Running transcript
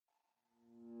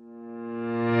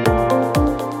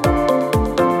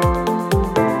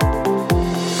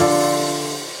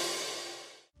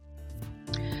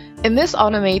In this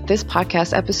Automate This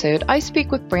podcast episode, I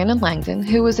speak with Brandon Langdon,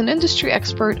 who is an industry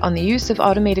expert on the use of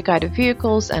automated guided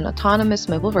vehicles and autonomous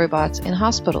mobile robots in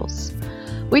hospitals.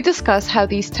 We discuss how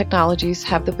these technologies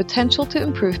have the potential to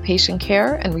improve patient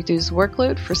care and reduce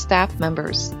workload for staff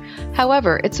members.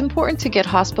 However, it's important to get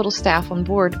hospital staff on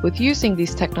board with using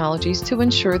these technologies to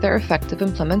ensure their effective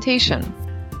implementation.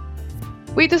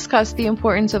 We discuss the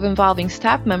importance of involving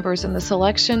staff members in the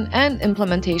selection and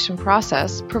implementation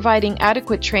process, providing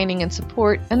adequate training and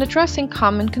support, and addressing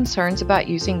common concerns about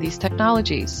using these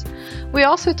technologies. We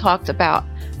also talked about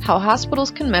how hospitals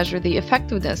can measure the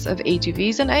effectiveness of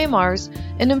AGVs and AMRs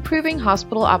in improving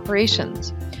hospital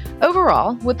operations.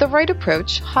 Overall, with the right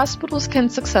approach, hospitals can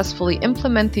successfully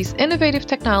implement these innovative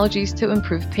technologies to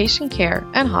improve patient care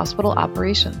and hospital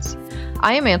operations.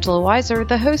 I am Angela Weiser,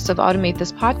 the host of Automate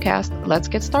This podcast. Let's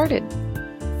get started.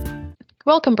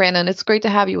 Welcome, Brandon. It's great to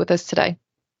have you with us today.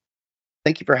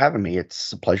 Thank you for having me.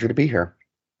 It's a pleasure to be here.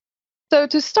 So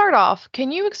to start off,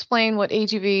 can you explain what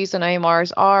AGVs and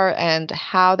AMRs are and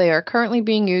how they are currently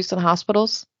being used in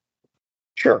hospitals?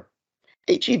 Sure.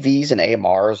 AGVs and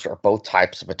AMRs are both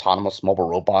types of autonomous mobile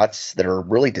robots that are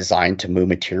really designed to move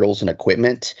materials and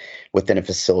equipment within a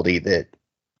facility that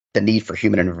the need for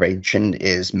human intervention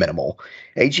is minimal.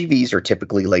 AGVs are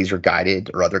typically laser-guided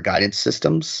or other guidance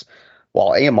systems,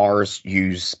 while AMRs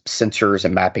use sensors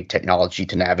and mapping technology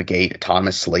to navigate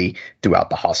autonomously throughout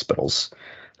the hospitals.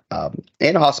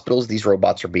 In hospitals, these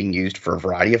robots are being used for a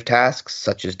variety of tasks,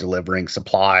 such as delivering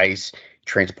supplies,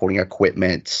 transporting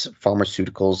equipment,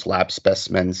 pharmaceuticals, lab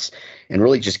specimens, and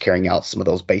really just carrying out some of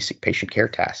those basic patient care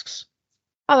tasks.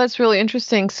 Oh, that's really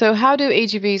interesting. So how do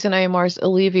AGVs and AMRs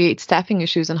alleviate staffing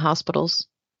issues in hospitals?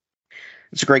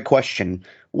 It's a great question.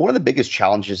 One of the biggest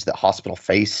challenges that hospitals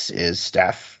face is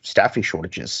staffing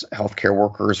shortages. Healthcare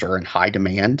workers are in high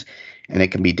demand, and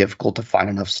it can be difficult to find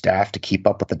enough staff to keep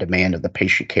up with the demand of the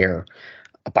patient care.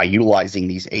 By utilizing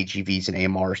these AGVs and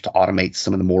AMRs to automate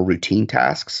some of the more routine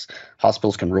tasks,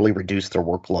 hospitals can really reduce their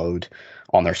workload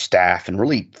on their staff and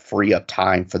really free up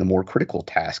time for the more critical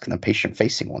tasks and the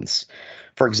patient-facing ones.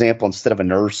 For example, instead of a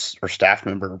nurse or staff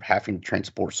member having to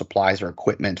transport supplies or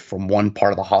equipment from one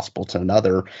part of the hospital to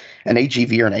another, an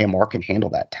AGV or an AMR can handle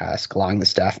that task, allowing the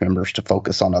staff members to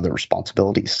focus on other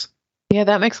responsibilities. Yeah,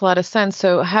 that makes a lot of sense.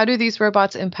 So how do these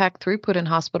robots impact throughput in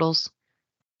hospitals?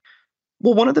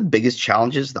 Well, one of the biggest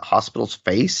challenges that hospitals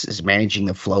face is managing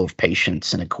the flow of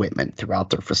patients and equipment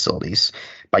throughout their facilities.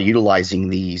 By utilizing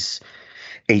these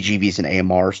AGVs and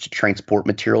AMRs to transport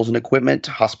materials and equipment,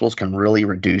 hospitals can really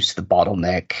reduce the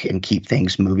bottleneck and keep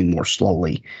things moving more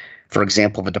slowly. For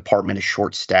example, if a department is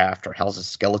short-staffed or has a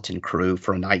skeleton crew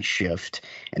for a night shift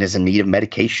and is in need of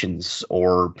medications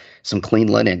or some clean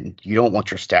linen, you don't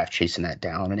want your staff chasing that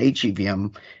down. An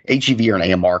AGV or an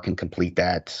AMR can complete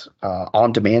that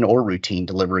on-demand or routine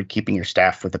delivery, keeping your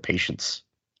staff with the patients.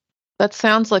 That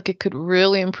sounds like it could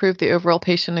really improve the overall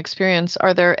patient experience.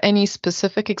 Are there any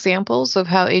specific examples of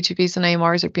how AGVs and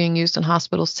AMRs are being used in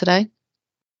hospitals today?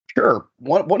 Sure.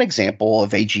 One example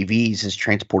of AGVs is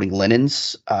transporting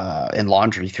linens and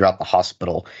laundry throughout the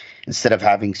hospital. Instead of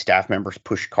having staff members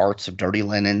push carts of dirty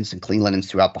linens and clean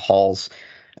linens throughout the halls,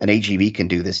 an AGV can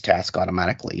do this task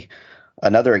automatically.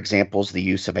 Another example is the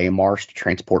use of AMRs to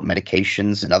transport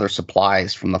medications and other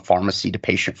supplies from the pharmacy to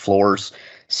patient floors,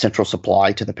 central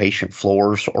supply to the patient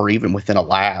floors, or even within a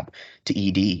lab to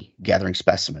ED, gathering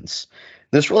specimens.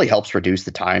 This really helps reduce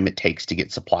the time it takes to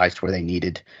get supplies to where they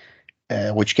needed,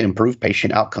 which can improve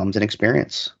patient outcomes and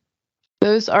experience.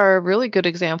 Those are really good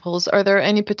examples. Are there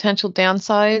any potential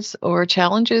downsides or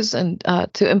challenges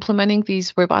to implementing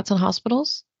these robots in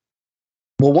hospitals?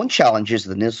 Well, one challenge is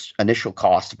the initial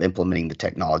cost of implementing the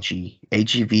technology.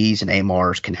 AGVs and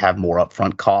AMRs can have more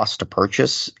upfront costs to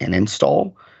purchase and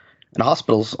install, and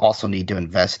hospitals also need to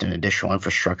invest in additional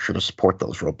infrastructure to support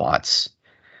those robots.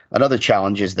 Another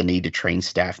challenge is the need to train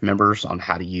staff members on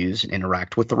how to use and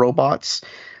interact with the robots.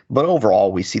 But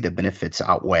overall, we see the benefits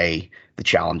outweigh the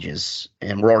challenges,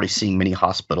 and we're already seeing many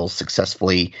hospitals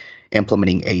successfully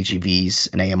implementing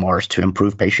AGVs and AMRs to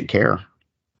improve patient care.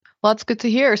 Well, that's good to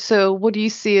hear. So what do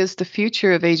you see as the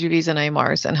future of AGVs and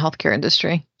AMRs in healthcare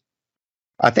industry?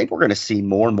 I think we're going to see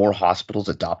more and more hospitals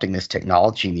adopting this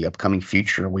technology in the upcoming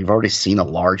future. We've already seen a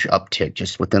large uptick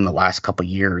just within the last couple of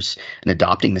years in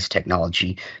adopting this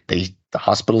technology. The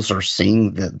hospitals are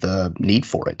seeing the need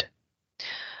for it.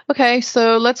 Okay,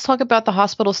 so let's talk about the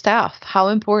hospital staff. How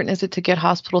important is it to get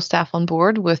hospital staff on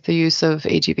board with the use of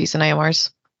AGVs and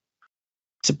AMRs?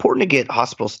 It's important to get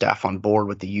hospital staff on board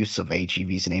with the use of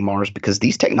AGVs and AMRs because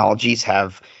these technologies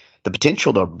have the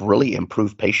potential to really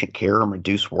improve patient care and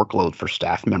reduce workload for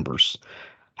staff members.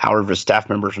 However, if staff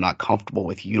members are not comfortable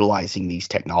with utilizing these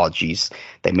technologies,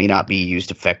 they may not be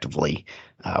used effectively.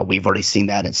 We've already seen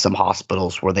that in some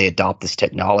hospitals where they adopt this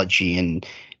technology and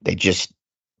they just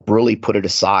really put it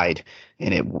aside,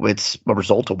 and it's a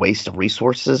result of waste of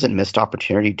resources and missed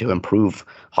opportunity to improve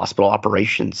hospital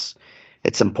operations.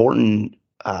 It's important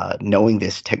knowing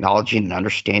this technology and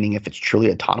understanding if it's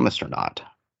truly autonomous or not.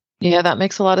 Yeah, that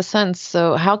makes a lot of sense.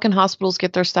 So, how can hospitals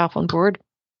get their staff on board?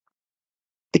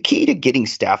 The key to getting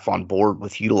staff on board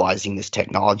with utilizing this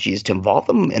technology is to involve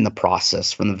them in the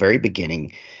process from the very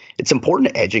beginning. It's important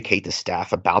to educate the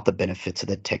staff about the benefits of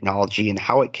the technology and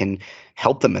how it can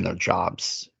help them in their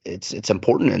jobs. It's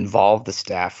important to involve the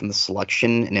staff in the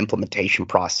selection and implementation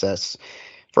process.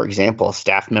 For example,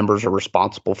 staff members are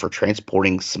responsible for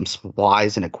transporting some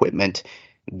supplies and equipment.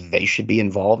 They should be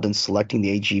involved in selecting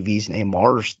the AGVs and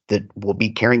AMRs that will be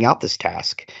carrying out this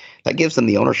task. That gives them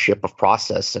the ownership of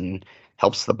process and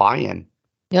helps the buy-in.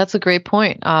 Yeah, that's a great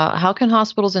point. How can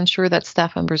hospitals ensure that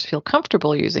staff members feel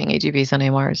comfortable using AGVs and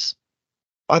AMRs?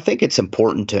 I think it's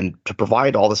important to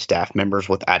provide all the staff members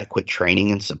with adequate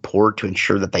training and support to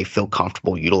ensure that they feel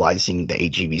comfortable utilizing the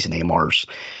AGVs and AMRs.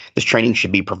 This training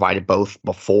should be provided both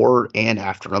before and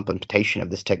after implementation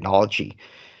of this technology.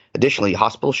 Additionally,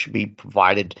 hospitals should be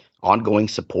provided ongoing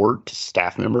support to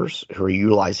staff members who are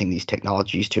utilizing these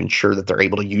technologies to ensure that they're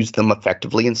able to use them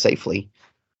effectively and safely.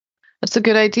 That's a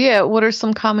good idea. What are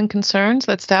some common concerns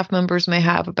that staff members may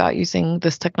have about using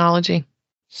this technology?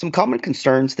 Some common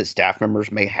concerns that staff members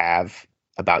may have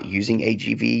about using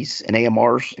AGVs and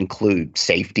AMRs include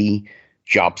safety,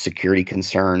 job security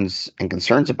concerns, and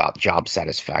concerns about job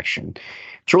satisfaction.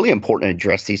 It's really important to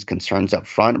address these concerns up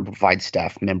front and provide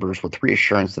staff members with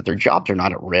reassurance that their jobs are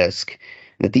not at risk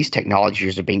and that these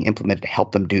technologies are being implemented to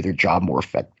help them do their job more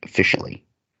efficiently.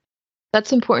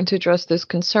 That's important to address those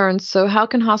concerns. So, how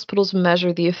can hospitals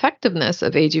measure the effectiveness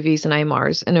of AGVs and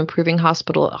AMRs in improving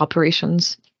hospital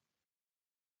operations?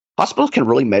 Hospitals can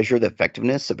really measure the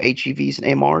effectiveness of AGVs and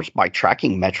AMRs by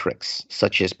tracking metrics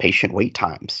such as patient wait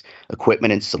times,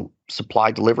 equipment and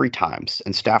supply delivery times,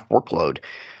 and staff workload.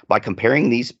 By comparing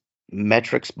these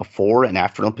metrics before and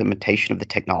after implementation of the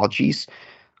technologies,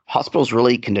 hospitals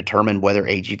really can determine whether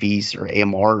AGVs or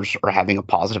AMRs are having a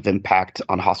positive impact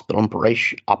on hospital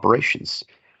operations.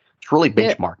 It's really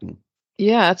Yeah, benchmarking.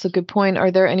 yeah, that's a good point.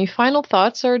 Are there any final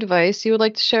thoughts or advice you would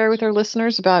like to share with our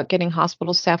listeners about getting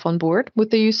hospital staff on board with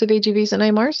the use of AGVs and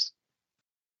AMRs?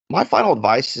 My final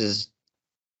advice is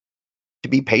to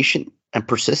be patient and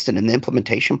persistent in the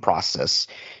implementation process.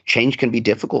 Change can be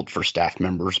difficult for staff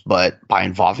members, but by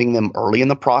involving them early in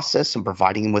the process and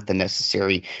providing them with the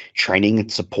necessary training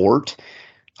and support,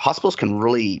 hospitals can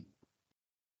really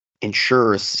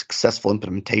ensure a successful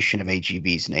implementation of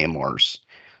AGVs and AMRs.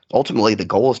 Ultimately, the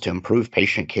goal is to improve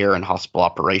patient care and hospital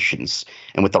operations.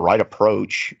 And with the right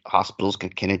approach, hospitals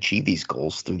can achieve these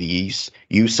goals through the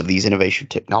use of these innovation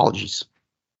technologies.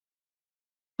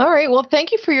 All right. Well,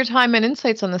 thank you for your time and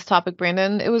insights on this topic,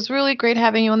 Brandon. It was really great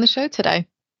having you on the show today.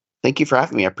 Thank you for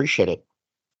having me. I appreciate it.